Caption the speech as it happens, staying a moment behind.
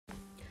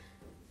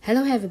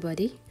Hello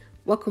everybody,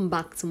 welcome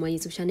back to my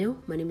YouTube channel.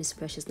 My name is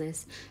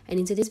Preciousness, and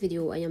in today's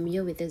video I am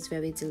here with this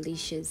very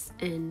delicious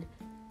and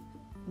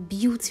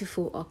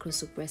beautiful okra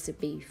soup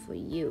recipe for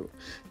you.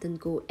 Don't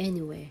go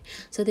anywhere.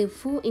 So the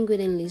full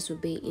ingredient list will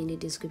be in the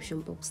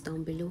description box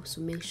down below, so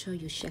make sure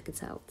you check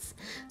it out.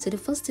 So the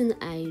first thing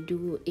I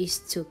do is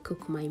to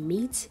cook my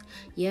meat.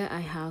 Here I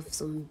have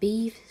some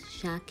beef,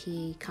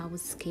 shaki, cow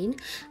skin.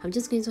 I'm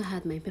just going to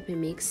add my pepper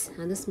mix,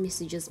 and this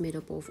mix is just made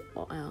up of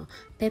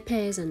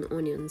peppers and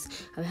onions.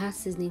 I will add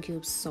seasoning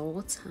cubes,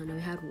 salt, and I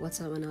will add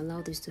water and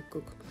allow this to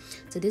cook.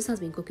 So this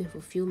has been cooking for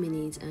a few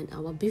minutes and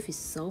our beef is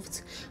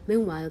soft.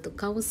 Meanwhile, the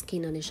cow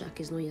skin and the shaki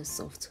is not yet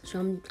soft.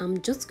 So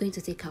I'm just going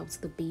to take out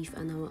the beef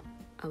and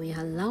I will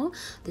allow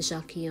the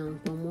shaki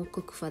and more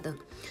cook further.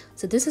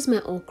 So this is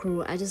my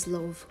okra. I just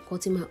love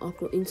cutting my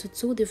okra into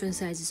two different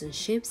sizes and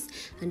shapes,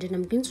 and then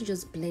I'm going to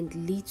just blend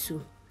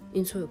little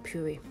into a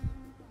puree.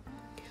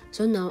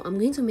 So now I'm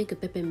going to make a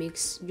pepper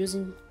mix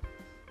using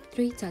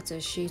 3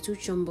 Tatashe, 2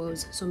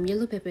 chumbos, some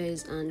yellow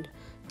peppers, and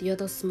the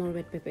other small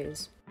red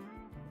peppers.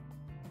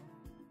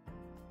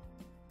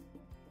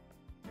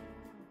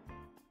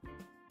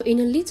 In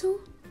a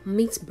little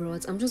meat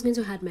broth, I'm just going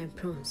to add my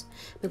prawns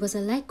because I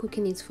like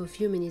cooking it for a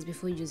few minutes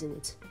before using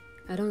it.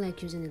 I don't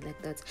like using it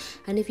like that.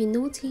 And if you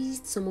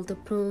noticed, some of the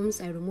prawns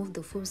I removed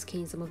the full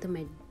skin, some of them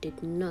I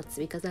did not,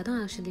 because I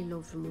don't actually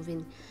like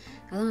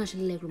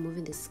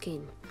removing the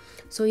skin.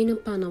 So in a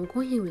pan, I'm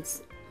going in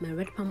with my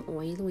red palm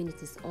oil. When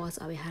it is hot,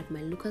 I will add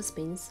my Locus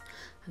beans.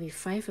 I will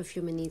fry for a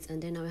few minutes,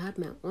 and then I will add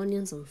my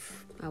onions and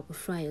I will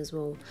fry as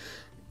well.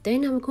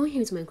 Then I'm going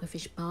here with my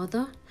crayfish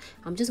powder.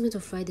 I'm just going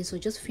to fry this for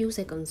just a few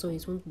seconds so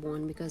it won't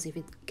burn, because if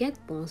it gets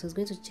burned, so it's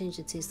going to change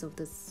the taste of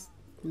this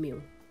meal,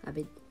 a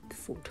bit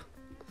food.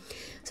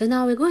 So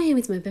now we're going here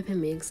with my pepper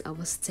mix. I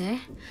will stir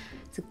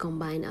to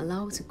combine,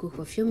 allow it to cook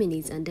for a few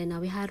minutes, and then I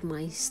will add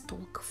my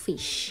stock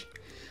fish.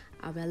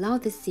 I will allow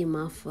this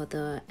simmer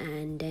further,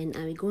 and then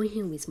I will go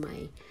in with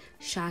my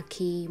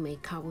shaki, my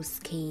cow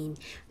skin,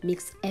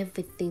 mix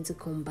everything to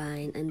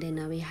combine, and then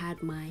I will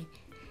add my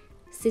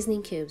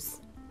seasoning cubes.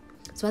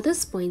 So at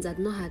this point, I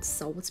do not add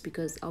salt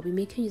because I'll be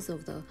making use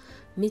of the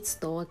meat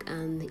stock,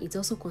 and it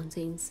also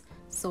contains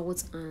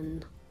salt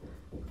and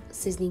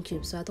seasoning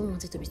cubes, so I don't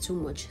want it to be too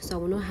much, so I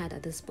will not add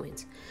at this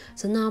point.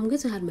 So now I'm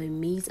going to add my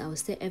meat. I will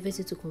stir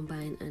everything to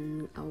combine,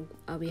 and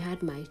I will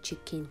add my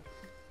chicken.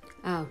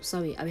 I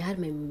will add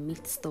my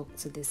meat stock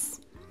to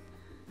this.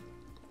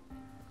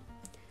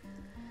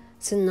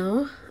 So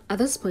now at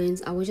this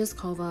point, I will just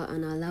cover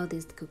and allow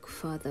this to cook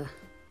further,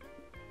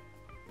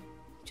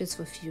 just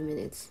for a few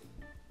minutes.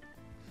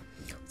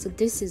 So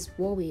this is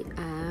what we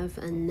have,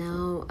 and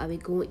now I will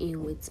go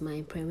in with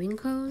my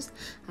periwinkles.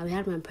 I will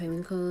add my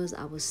periwinkles.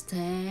 I will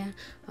stir.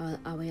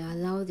 I will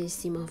allow this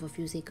simmer for a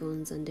few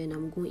seconds, and then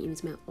I'm going in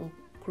with my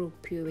okra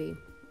puree.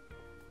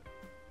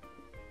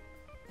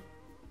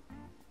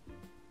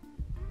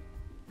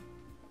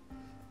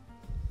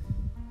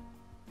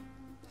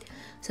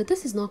 So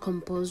this is not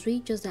compulsory,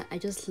 just that I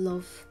just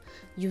love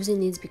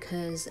using it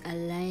because I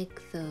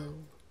like the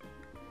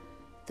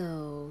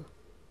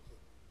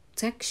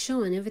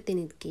texture and everything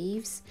it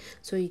gives.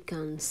 So you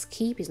can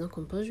skip, it's not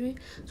compulsory.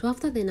 So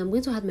after then, I'm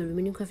going to add my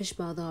remaining crayfish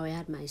powder. I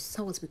add my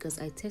salt because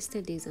I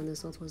tested this and the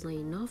salt was not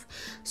enough.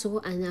 So,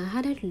 and I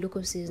added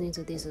Locus seasoning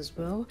to this as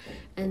well,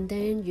 and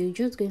then you're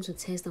just going to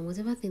test, and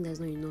whatever thing that's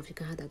not enough you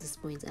can add at this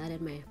point. I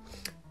added my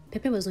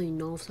pepper was not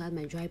enough, so I add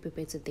my dry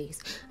pepper to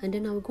this, and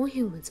then I'll go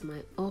in with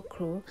my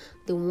okra,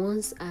 the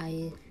ones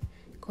I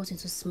cut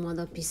into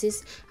smaller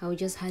pieces. I will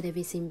just add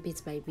everything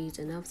bit by bit,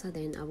 and after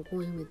then I will go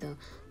in with the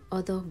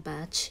other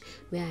batch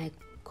where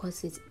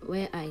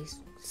I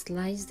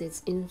sliced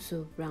it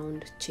into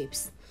round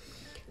chips.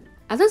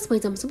 At this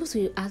point, I'm supposed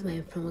to add my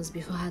prawns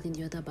before adding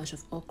the other batch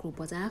of okra,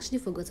 but I actually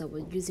forgot I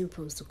was using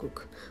prawns to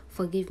cook.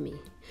 Forgive me,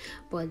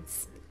 but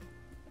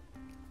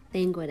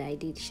thank God I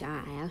did.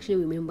 I actually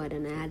remembered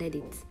and I added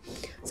it.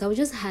 So I will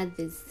just add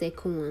the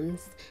second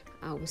ones.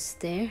 I will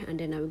stir, and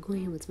then I will go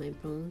in with my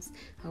prawns.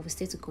 I will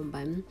stir to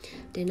combine.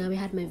 Then I will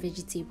add my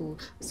vegetable.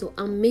 So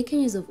I'm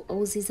making use of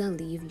Uziza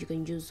leaf. You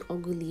can use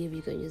ugu leaf,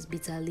 you can use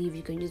bitter leaf,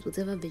 you can use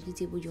whatever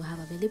vegetable you have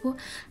available.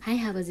 I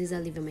have Uziza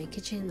leaf in my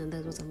kitchen, and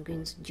that's what I'm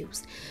going to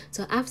use.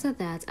 So after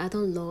that, I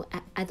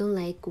don't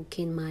like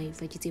cooking my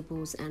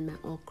vegetables and my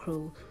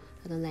okra.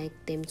 I don't like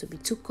them to be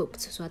too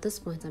cooked. So at this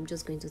point, I'm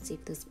just going to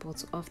take this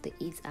pot off the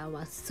heat.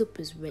 Our soup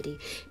is ready.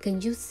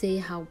 Can you see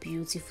how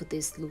beautiful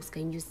this looks?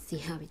 Can you see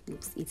how it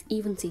looks? It's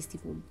even tasty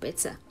even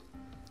better.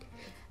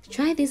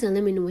 Try this and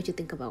let me know what you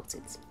think about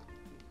it.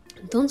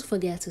 Don't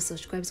forget to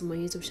subscribe to my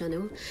YouTube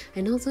channel,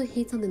 and also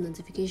hit on the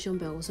notification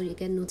bell so you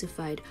get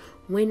notified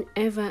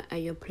whenever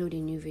I upload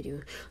a new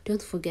video.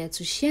 Don't forget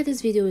to share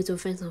this video with your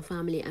friends and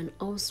family, and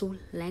also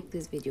like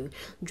this video.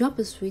 Drop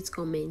a sweet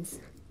comment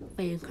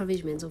for your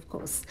encouragement, of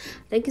course.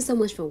 Thank you so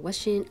much for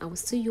watching. I will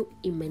see you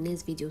in my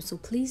next video, so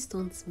please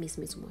don't miss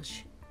me too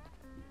much.